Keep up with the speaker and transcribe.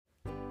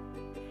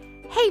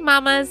Hey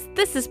mamas,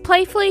 this is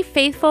Playfully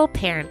Faithful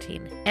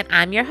Parenting, and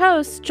I'm your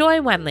host,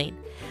 Joy Wendling.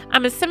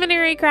 I'm a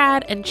seminary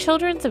grad and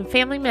children's and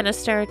family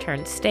minister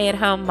turned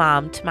stay-at-home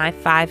mom to my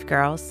 5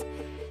 girls.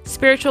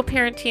 Spiritual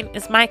parenting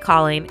is my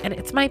calling, and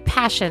it's my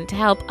passion to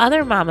help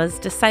other mamas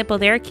disciple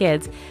their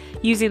kids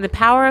using the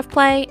power of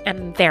play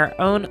and their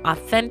own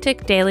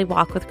authentic daily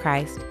walk with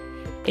Christ.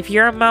 If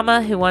you're a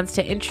mama who wants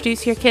to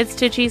introduce your kids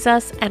to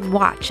Jesus and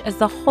watch as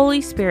the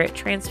Holy Spirit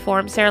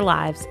transforms their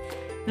lives,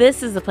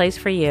 this is the place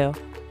for you.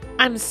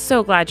 I'm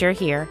so glad you're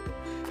here.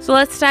 So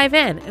let's dive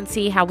in and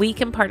see how we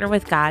can partner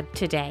with God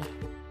today.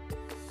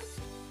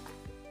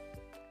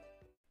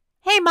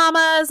 Hey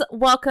mamas,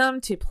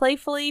 welcome to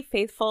Playfully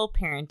Faithful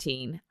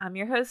Parenting. I'm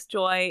your host,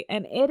 Joy,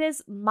 and it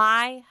is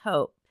my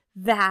hope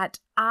that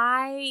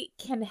I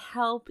can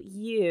help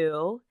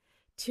you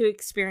to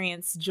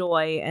experience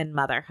joy in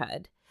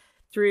motherhood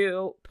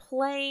through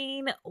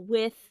playing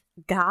with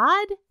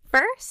God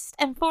first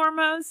and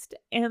foremost,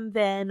 and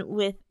then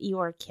with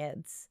your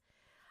kids.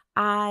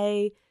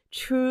 I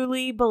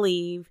truly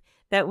believe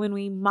that when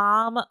we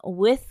mom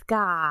with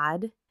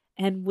God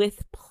and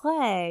with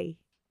play,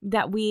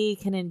 that we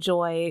can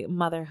enjoy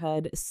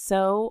motherhood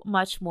so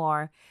much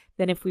more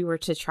than if we were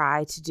to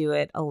try to do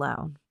it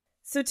alone.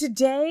 So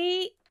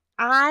today,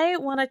 I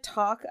want to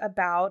talk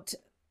about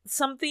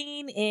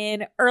something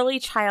in early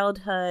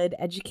childhood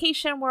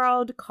education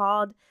world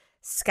called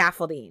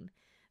scaffolding.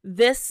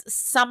 This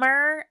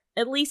summer,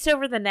 at least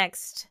over the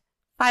next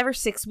 5 or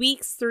 6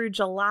 weeks through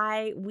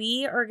July,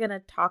 we are going to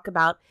talk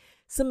about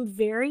some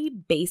very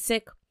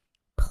basic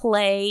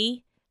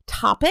play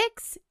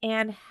topics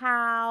and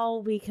how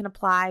we can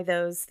apply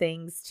those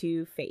things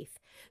to faith.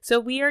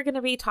 So we are going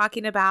to be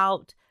talking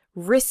about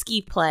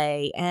risky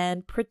play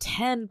and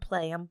pretend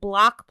play and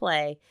block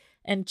play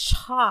and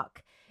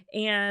chalk.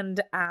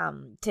 And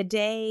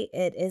today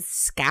it is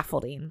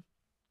scaffolding.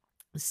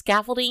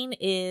 Scaffolding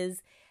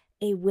is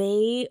a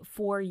way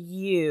for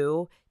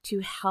you to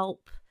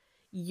help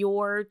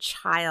your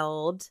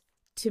child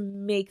to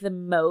make the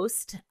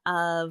most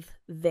of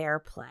their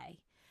play.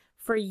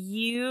 For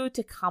you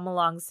to come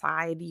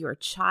alongside your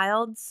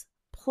child's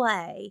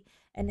play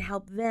and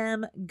help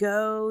them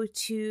go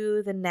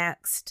to the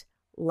next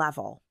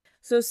level.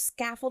 So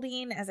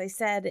scaffolding, as I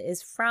said,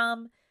 is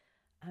from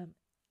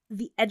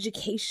the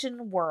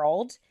education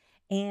world,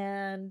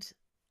 and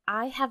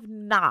I have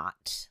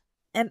not,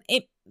 and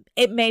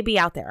it may be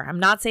out there.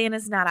 I'm not saying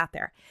it's not out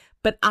there,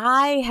 but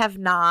I have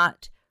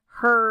not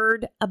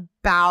heard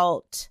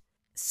about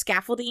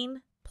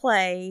scaffolding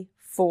play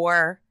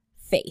for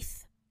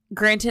faith.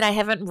 Granted, I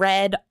haven't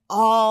read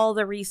all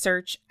the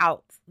research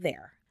out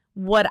there.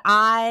 What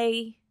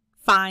I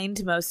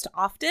find most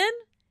often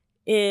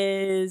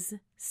is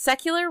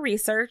secular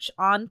research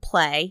on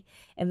play,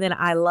 and then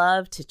I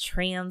love to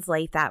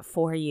translate that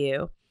for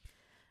you.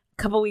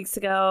 A couple weeks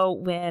ago,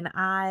 when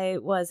I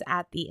was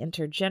at the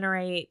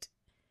Intergenerate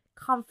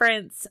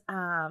conference,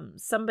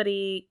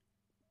 somebody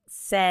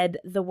said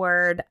the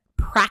word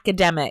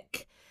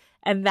pracademic,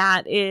 and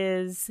that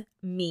is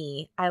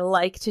me. I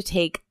like to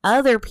take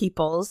other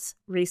people's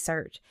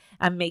research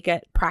and make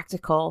it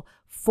practical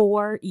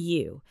for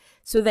you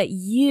so that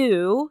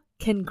you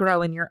can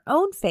grow in your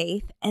own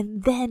faith,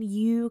 and then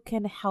you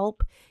can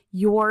help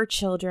your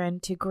children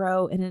to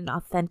grow in an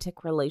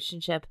authentic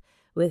relationship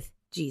with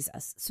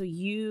Jesus so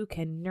you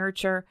can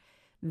nurture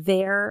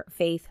their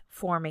faith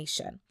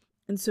formation.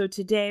 And so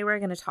today we're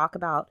going to talk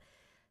about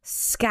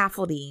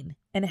scaffolding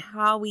and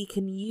how we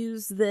can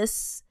use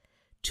this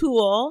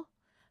tool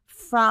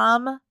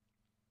from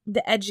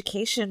the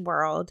education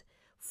world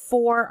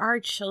for our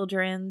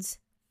children's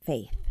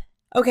faith.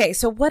 Okay,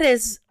 so what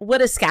is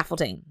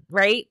scaffolding,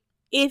 right?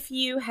 If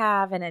you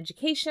have an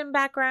education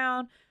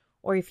background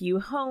or if you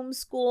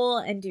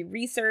homeschool and do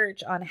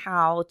research on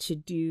how to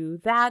do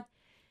that,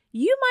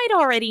 you might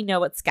already know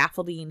what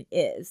scaffolding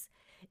is.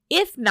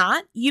 If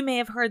not, you may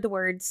have heard the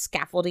word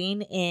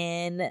scaffolding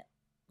in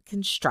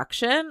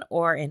construction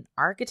or in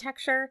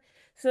architecture.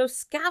 So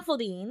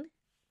scaffolding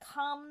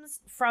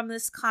comes from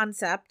this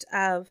concept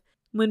of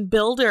when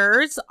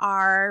builders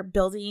are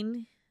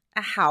building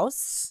a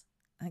house.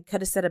 I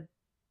could have said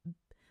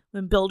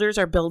when builders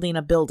are building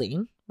a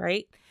building,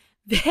 right?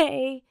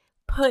 They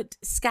put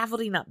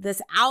scaffolding up,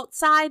 this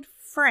outside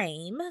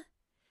frame,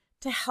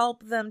 to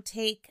help them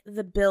take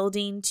the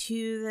building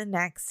to the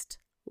next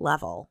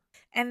level.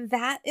 And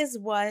that is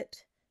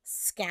what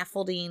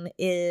scaffolding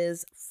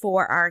is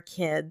for our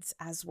kids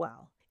as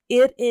well.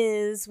 It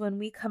is when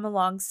we come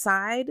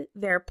alongside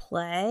their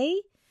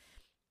play,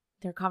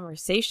 their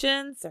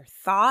conversations, their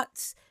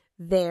thoughts,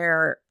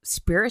 their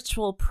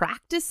spiritual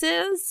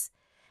practices,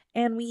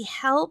 and we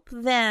help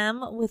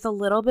them with a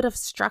little bit of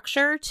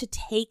structure to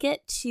take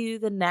it to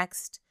the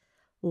next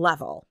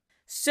level.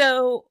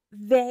 So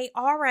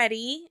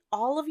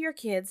all of your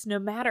kids, no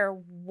matter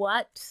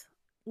what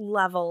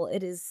level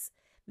it is,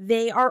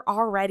 they are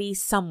already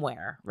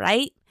somewhere,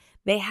 right?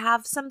 They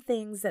have some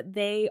things that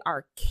they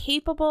are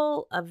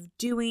capable of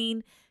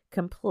doing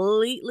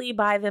completely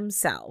by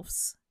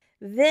themselves.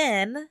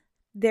 Then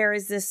there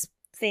is this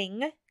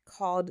thing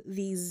called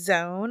the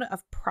zone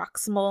of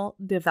proximal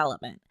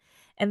development.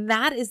 And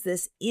that is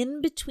this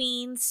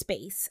in-between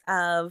space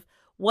of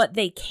what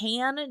they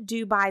can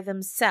do by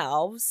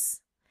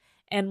themselves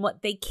and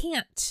what they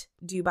can't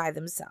do by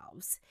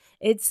themselves.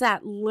 It's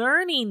that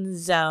learning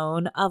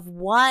zone of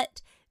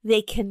what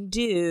they can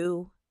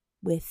do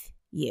with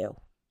you.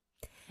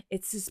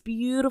 It's this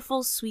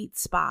beautiful sweet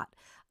spot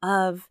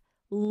of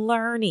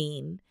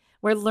learning,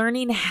 where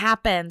learning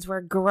happens,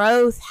 where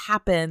growth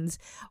happens,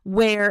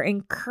 where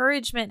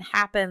encouragement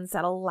happens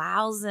that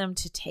allows them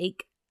to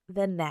take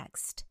the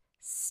next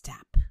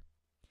step.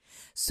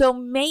 So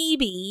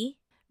maybe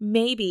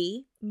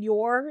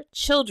your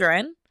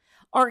children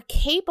are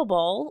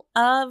capable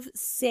of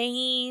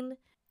saying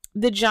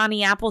the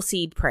Johnny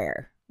Appleseed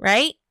prayer,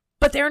 right?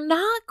 But they're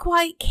not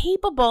quite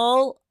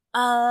capable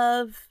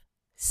of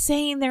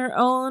saying their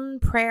own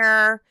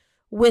prayer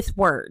with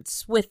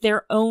words, with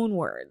their own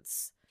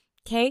words.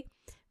 Okay?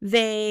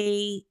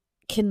 They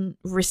can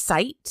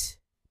recite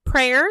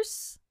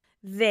prayers.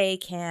 They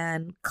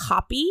can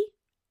copy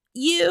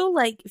you.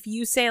 Like if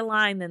you say a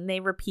line, then they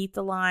repeat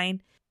the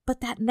line.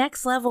 But that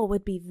next level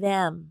would be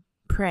them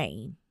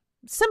praying.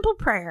 Simple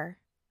prayer,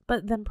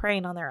 but them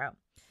praying on their own.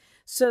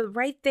 So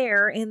right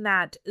there in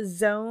that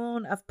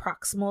zone of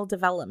proximal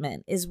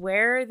development is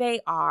where they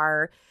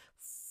are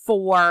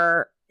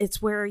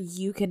it's where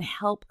you can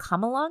help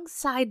come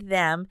alongside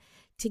them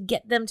to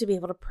get them to be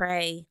able to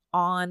pray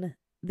on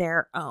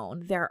their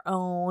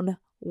own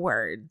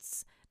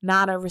words,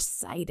 not a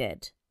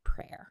recited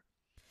prayer.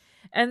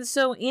 And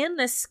so in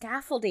the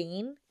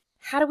scaffolding,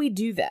 how do we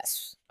do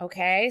this?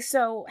 Okay,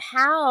 so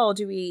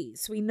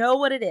we know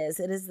what it is.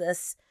 It is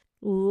this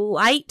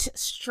light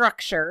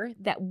structure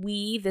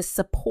the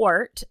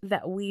support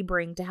that we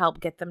bring to help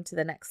get them to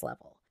the next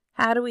level.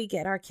 How do we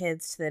get our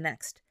kids to the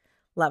next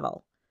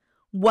level?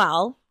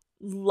 Well,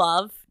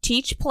 love,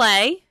 teach,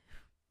 play,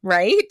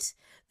 right?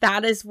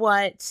 That is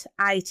what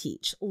I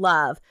teach.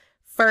 Love.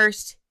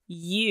 First,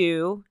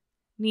 you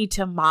need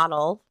to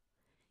model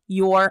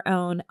your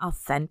own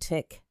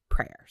authentic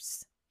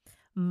prayers.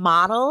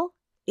 Model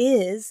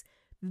is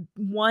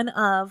one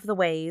of the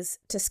ways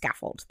to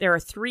scaffold. There are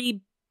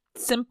 3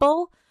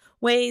 simple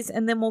ways,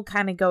 and then we'll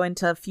kind of go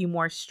into a few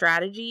more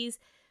strategies.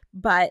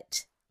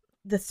 But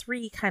the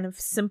 3 kind of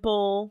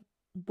simple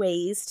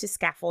ways to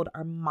scaffold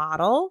are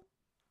model,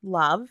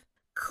 love,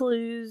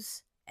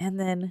 clues, and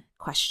then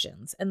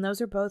questions. And those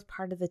are both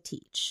part of the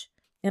teach.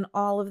 And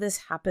all of this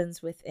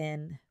happens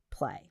within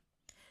play.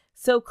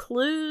 So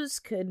clues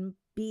could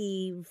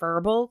be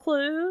verbal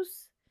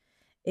clues.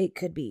 It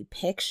could be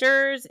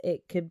pictures.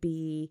 It could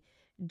be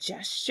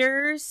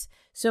gestures.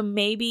 So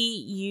maybe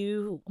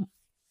you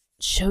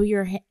show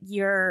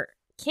your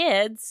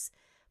kids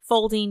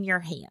folding your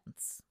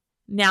hands.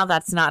 Now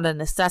that's not a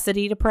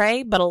necessity to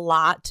pray, but a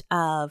lot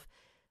of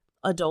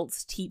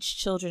adults teach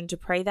children to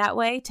pray that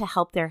way to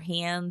help their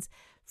hands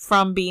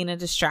from being a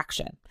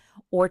distraction,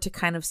 or to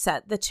kind of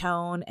set the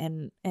tone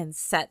and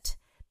set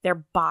their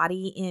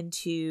body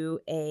into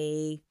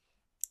a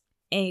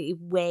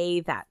way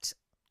that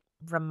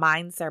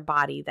reminds their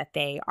body that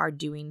they are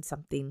doing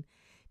something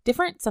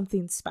different,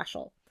 something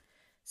special.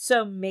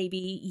 So maybe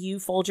you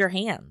fold your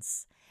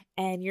hands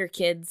and your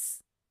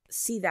kids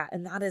see that,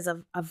 and that is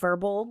a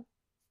verbal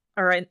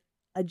or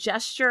a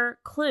gesture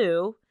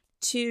clue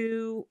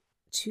to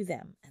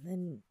them. And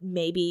then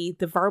maybe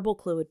the verbal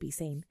clue would be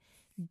saying,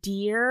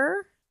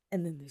 dear,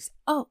 and then there's,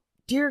 oh,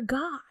 dear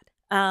God.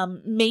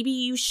 Maybe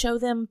you show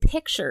them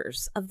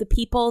pictures of the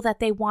people that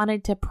they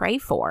wanted to pray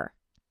for,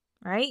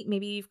 right?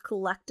 Maybe you've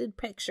collected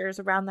pictures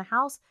around the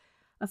house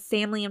of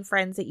family and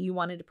friends that you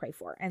wanted to pray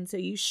for. And so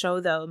you show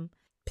them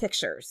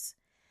pictures.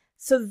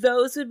 So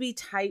those would be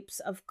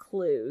types of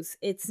clues.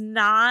 It's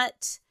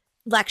not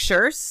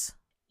lectures.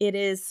 It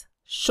is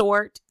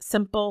short,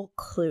 simple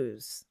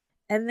clues.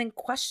 And then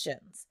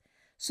questions.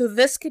 So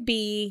this could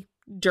be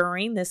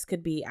during, this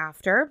could be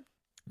after.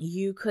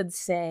 You could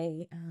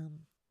say,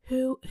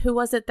 who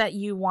was it that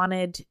you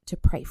wanted to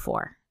pray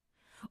for?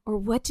 Or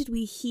what did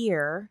we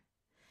hear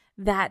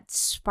that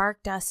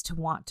sparked us to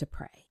want to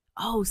pray?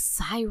 Oh,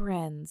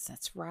 sirens.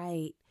 That's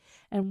right.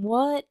 And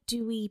what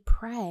do we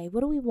pray?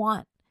 What do we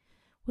want?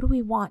 What do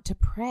we want to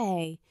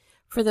pray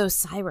for those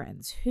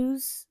sirens?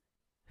 Who's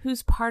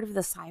part of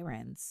the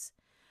sirens?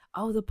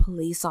 Oh, the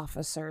police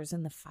officers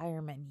and the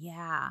firemen.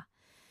 Yeah.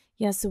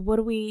 So what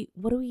do we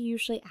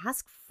usually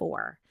ask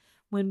for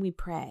when we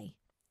pray?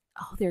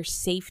 Oh, their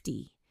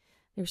safety.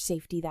 Their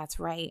safety, that's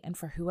right. And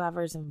for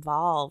whoever's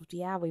involved,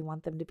 yeah, we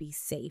want them to be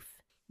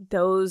safe.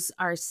 Those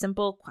are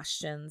simple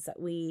questions that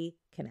we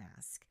can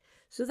ask.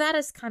 So that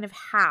is kind of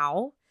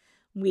how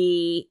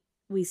we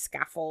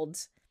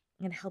scaffold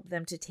and help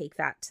them to take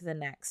that to the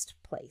next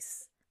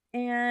place.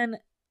 And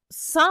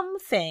some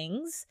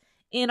things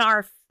in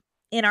our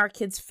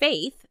kids'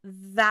 faith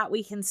that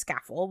we can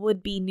scaffold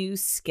would be new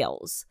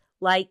skills,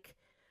 like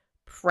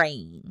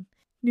praying,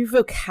 new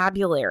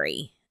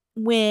vocabulary.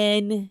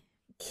 When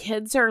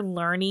kids are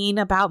learning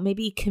about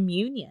maybe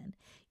communion,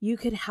 You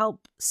could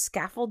help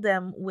scaffold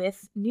them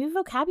with new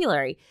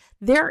vocabulary.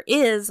 There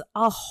is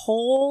a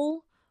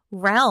whole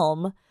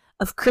realm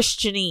of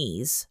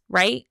Christianese,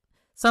 right?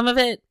 Some of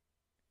it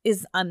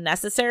is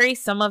unnecessary.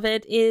 Some of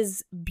it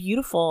is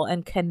beautiful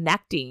and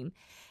connecting.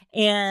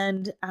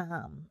 And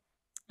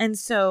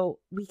so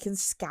we can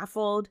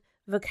scaffold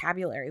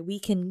vocabulary. We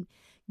can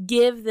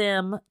give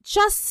them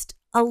just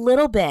a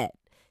little bit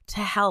to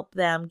help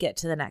them get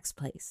to the next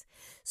place.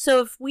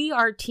 So if we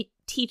are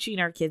teaching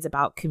our kids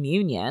about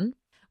communion,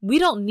 we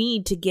don't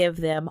need to give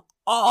them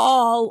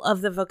all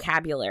of the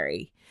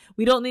vocabulary.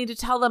 We don't need to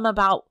tell them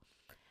about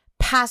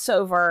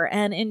Passover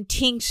and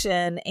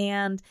intinction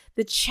and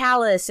the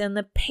chalice and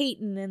the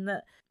paten and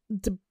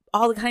the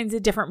all the kinds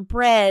of different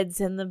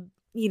breads and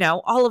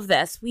all of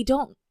this. They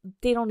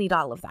don't need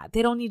all of that.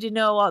 They don't need to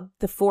know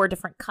the 4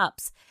 different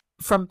cups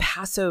from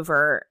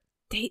Passover.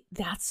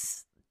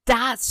 That's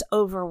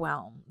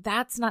overwhelm.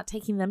 That's not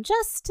taking them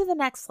just to the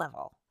next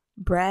level.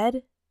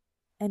 Bread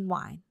and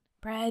wine,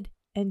 bread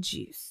and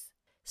juice.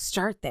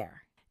 Start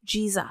there.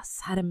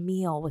 Jesus had a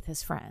meal with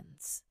his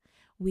friends.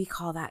 We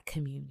call that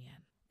communion.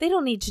 They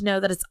don't need to know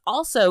that it's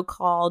also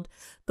called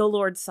the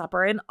Lord's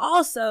Supper and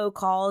also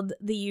called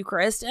the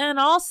Eucharist and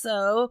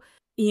also,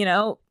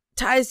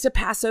 ties to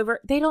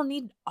Passover. They don't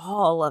need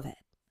all of it.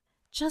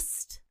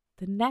 Just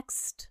the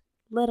next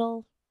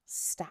little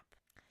step.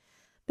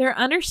 They're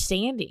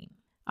understanding.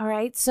 All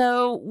right.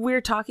 So we're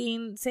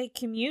talking, say,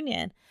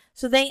 communion.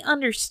 So they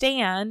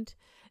understand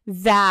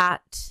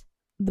that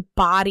the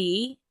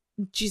body,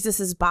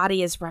 Jesus's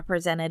body, is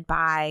represented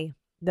by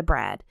the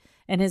bread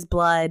and his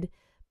blood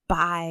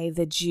by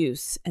the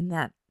juice, and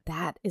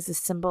that is a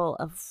symbol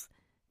of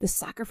the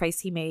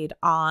sacrifice he made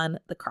on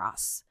the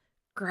cross.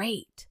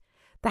 Great.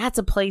 That's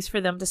a place for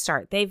them to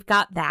start. They've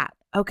got that.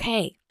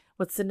 Okay.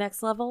 What's the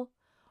next level?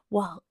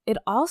 Well, it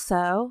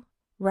also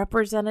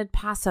represented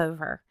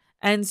Passover.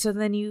 And so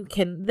then you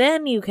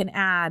can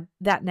add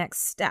that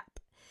next step.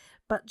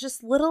 But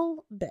just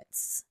little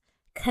bits,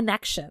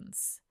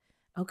 connections.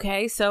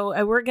 Okay?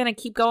 So we're going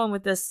to keep going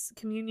with this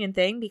communion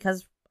thing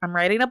because I'm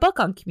writing a book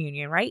on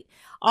communion, right?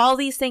 All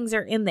these things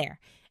are in there.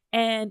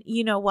 And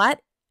you know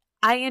what?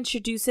 I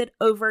introduce it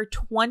over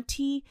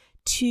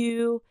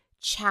 22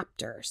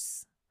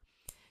 chapters.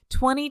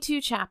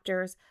 22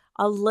 chapters,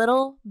 a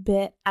little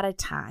bit at a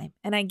time.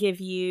 And I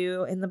give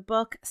you, in the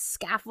book,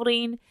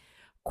 scaffolding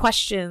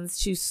questions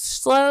to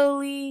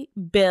slowly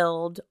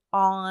build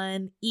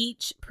on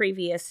each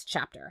previous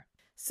chapter.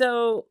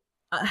 So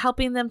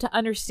helping them to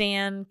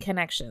understand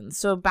connections.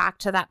 So back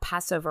to that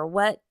Passover,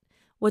 what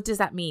does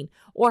that mean?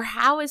 Or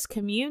how is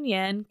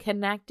communion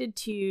connected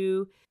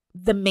to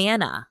the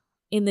manna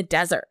in the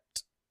desert?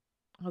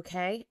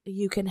 Okay,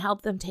 you can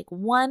help them take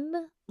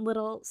one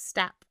little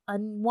step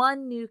and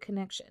one new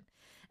connection.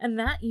 And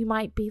that you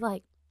might be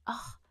like,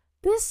 oh,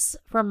 this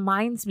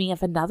reminds me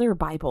of another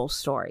Bible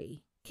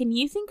story. Can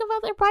you think of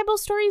other Bible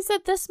stories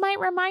that this might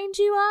remind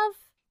you of?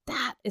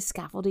 That is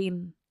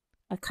scaffolding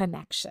a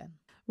connection.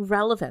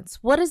 Relevance.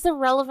 What is the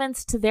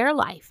relevance to their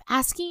life?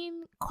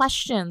 Asking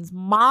questions,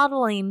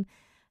 modeling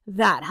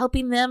that,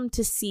 helping them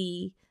to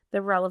see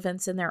the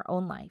relevance in their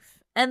own life.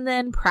 And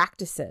then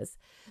practices.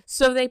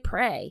 So they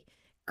pray.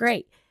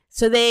 Great.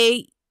 So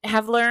they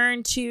have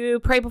learned to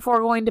pray before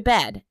going to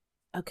bed.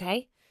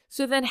 Okay.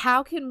 So then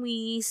how can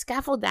we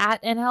scaffold that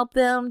and help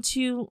them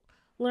to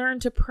learn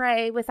to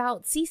pray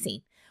without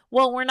ceasing?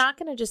 Well, we're not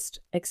going to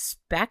just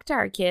expect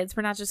our kids.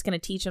 We're not just going to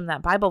teach them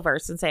that Bible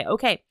verse and say,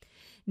 okay,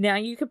 now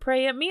you can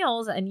pray at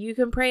meals and you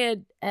can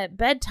pray at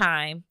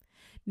bedtime.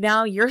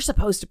 Now you're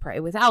supposed to pray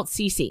without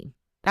ceasing.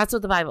 That's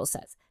what the Bible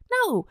says.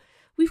 No,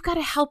 we've got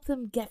to help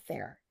them get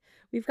there.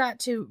 We've got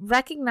to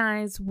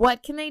recognize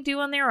what can they do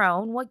on their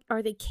own? What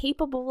are they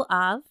capable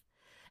of?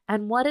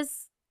 And what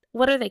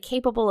are they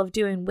capable of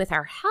doing with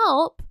our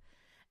help?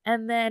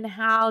 And then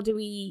how do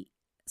we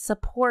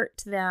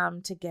support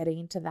them to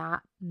getting to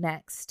that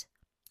next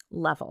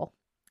level?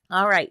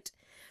 All right.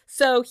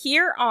 So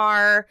here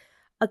are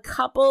a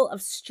couple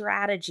of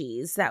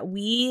strategies that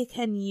we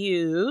can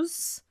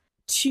use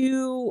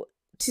to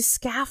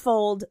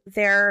scaffold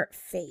their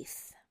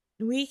faith.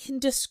 We can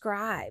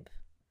describe,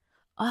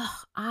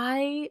 oh,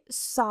 I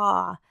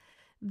saw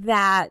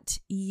that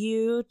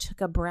you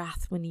took a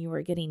breath when you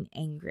were getting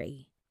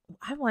angry.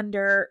 I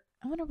wonder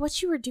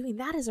what you were doing.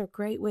 That is a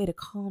great way to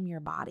calm your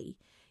body.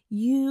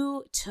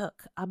 You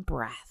took a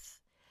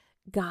breath.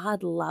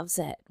 God loves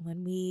it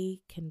when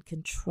we can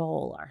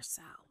control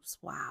ourselves.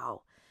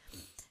 Wow.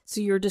 So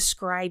you're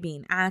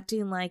describing,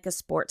 acting like a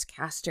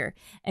sportscaster,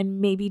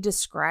 and maybe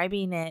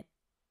describing it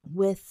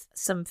with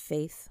some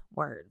faith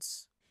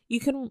words. You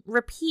can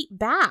repeat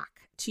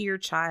back to your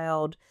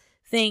child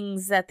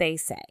things that they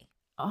say.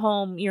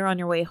 You're on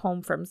your way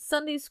home from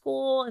Sunday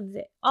school and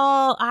say,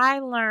 oh, I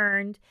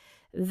learned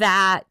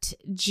that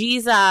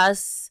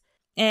Jesus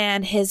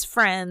and his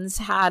friends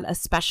had a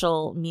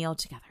special meal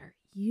together.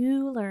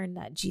 You learned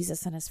that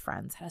Jesus and his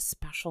friends had a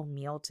special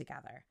meal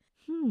together.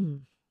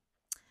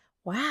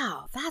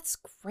 Wow, that's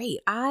great.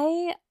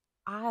 I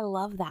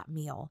love that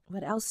meal.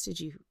 What else did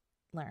you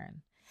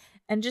learn?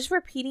 and just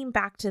repeating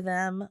back to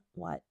them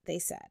what they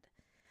said.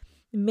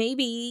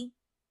 Maybe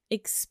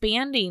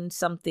expanding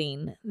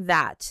something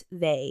that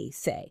they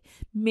say.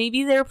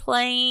 Maybe they're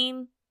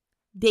playing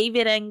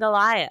David and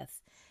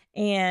Goliath.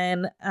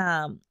 And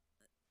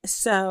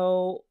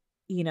so,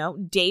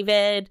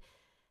 David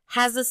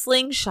has a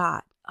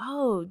slingshot.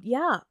 Oh,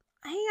 yeah.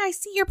 Hey, I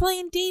see you're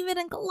playing David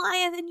and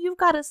Goliath and you've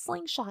got a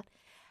slingshot.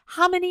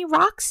 How many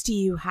rocks do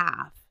you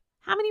have?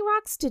 How many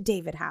rocks did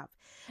David have?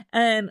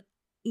 And,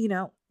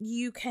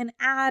 you can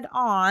add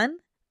on,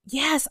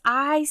 yes,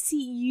 I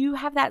see you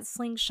have that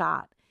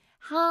slingshot.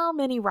 How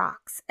many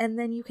rocks? And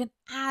then you can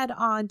add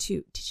on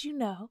to, did you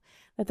know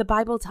that the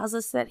Bible tells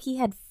us that he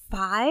had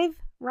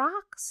 5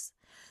 rocks?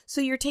 So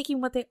you're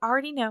taking what they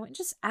already know and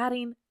just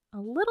adding a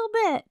little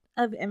bit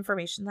of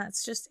information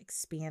that's just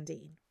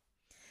expanding.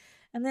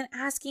 And then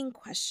asking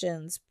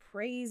questions,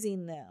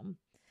 praising them,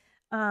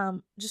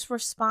 just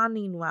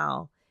responding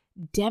well,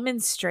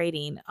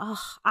 demonstrating,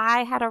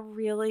 I had a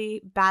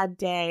really bad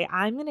day.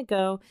 I'm going to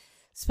go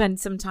spend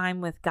some time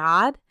with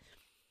God,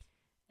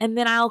 and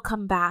then I'll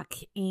come back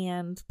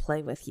and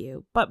play with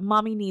you. But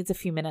mommy needs a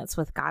few minutes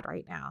with God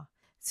right now.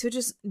 So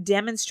just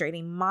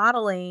demonstrating,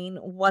 modeling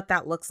what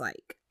that looks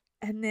like.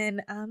 And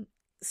then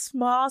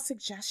small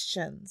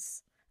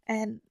suggestions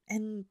and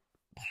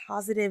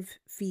positive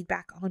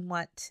feedback on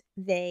what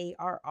they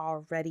are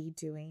already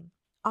doing.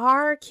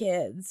 Our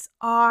kids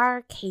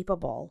are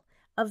capable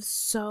of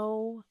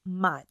so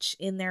much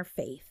in their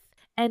faith.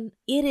 And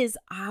it is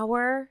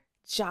our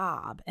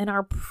job and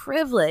our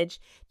privilege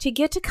to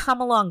get to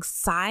come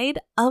alongside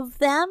of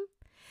them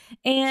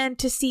and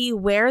to see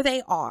where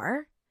they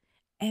are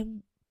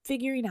and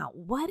figuring out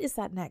what is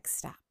that next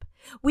step.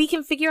 We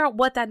can figure out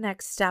what that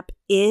next step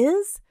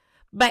is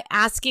by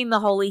asking the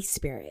Holy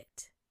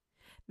Spirit.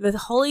 The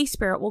Holy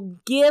Spirit will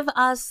give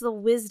us the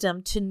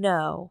wisdom to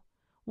know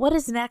what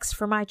is next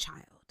for my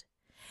child.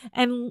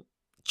 And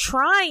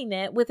trying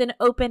it with an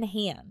open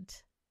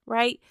hand,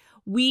 right?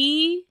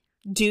 We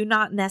do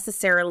not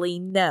necessarily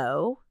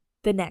know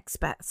the next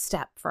best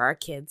step for our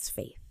kids'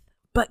 faith,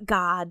 but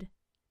God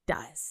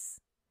does.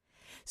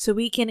 So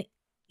we can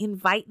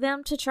invite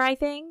them to try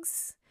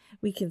things.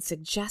 We can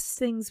suggest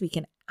things. We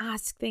can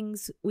ask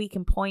things. We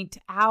can point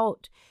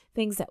out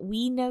things that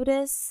we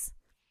notice,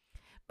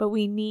 but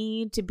we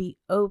need to be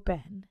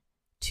open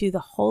to the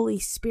Holy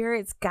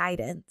Spirit's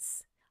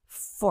guidance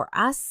for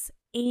us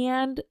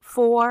and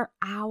for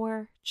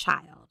our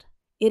child.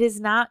 It is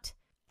not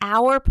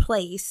our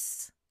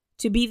place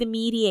to be the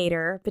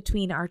mediator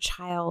between our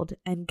child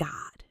and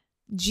God.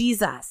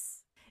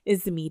 Jesus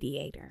is the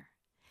mediator.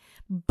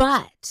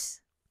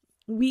 But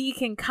we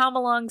can come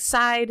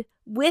alongside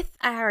with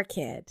our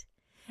kid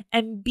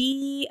and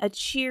be a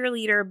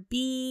cheerleader,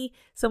 be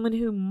someone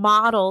who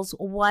models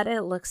what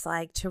it looks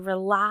like to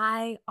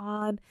rely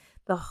on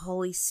the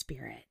Holy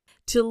Spirit,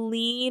 to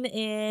lean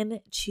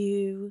in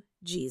to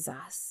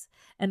Jesus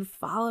and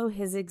follow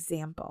his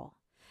example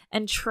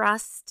and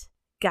trust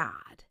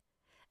God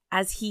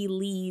as he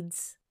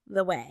leads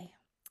the way.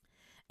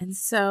 And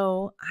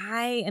so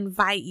I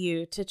invite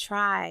you to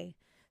try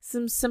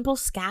some simple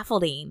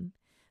scaffolding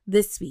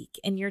this week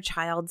in your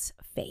child's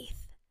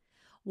faith.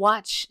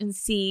 Watch and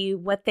see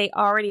what they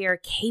already are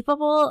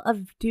capable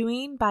of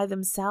doing by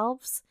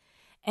themselves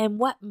and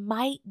what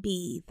might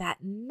be that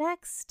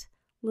next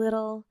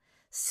little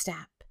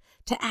step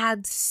to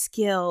add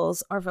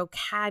skills or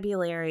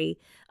vocabulary,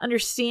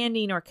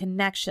 understanding or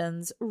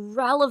connections,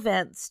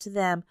 relevance to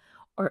them,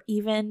 or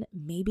even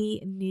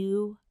maybe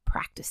new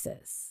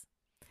practices.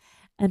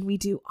 And we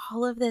do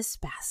all of this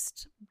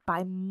best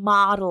by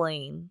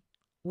modeling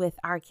with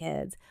our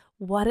kids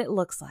what it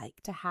looks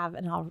like to have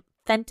an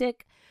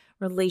authentic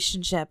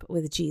relationship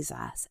with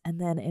Jesus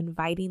and then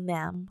inviting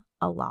them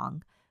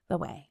along the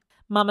way.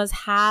 Mamas,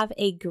 have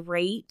a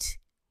great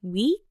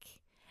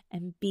week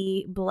and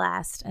be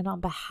blessed. And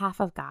on behalf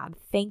of God,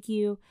 thank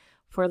you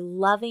for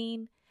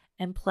loving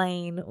and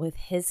playing with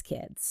his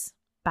kids.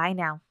 Bye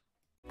now.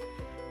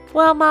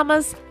 Well,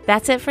 mamas,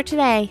 that's it for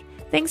today.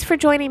 Thanks for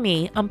joining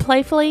me on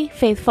Playfully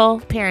Faithful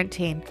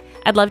Parenting.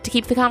 I'd love to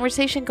keep the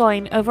conversation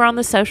going over on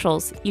the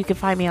socials. You can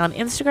find me on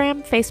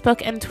Instagram,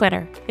 Facebook, and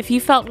Twitter. If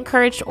you felt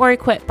encouraged or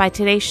equipped by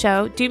today's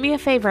show, do me a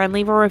favor and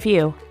leave a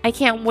review. I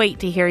can't wait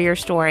to hear your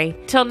story.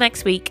 Till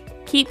next week,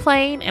 keep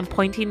playing and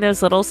pointing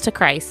those littles to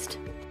Christ.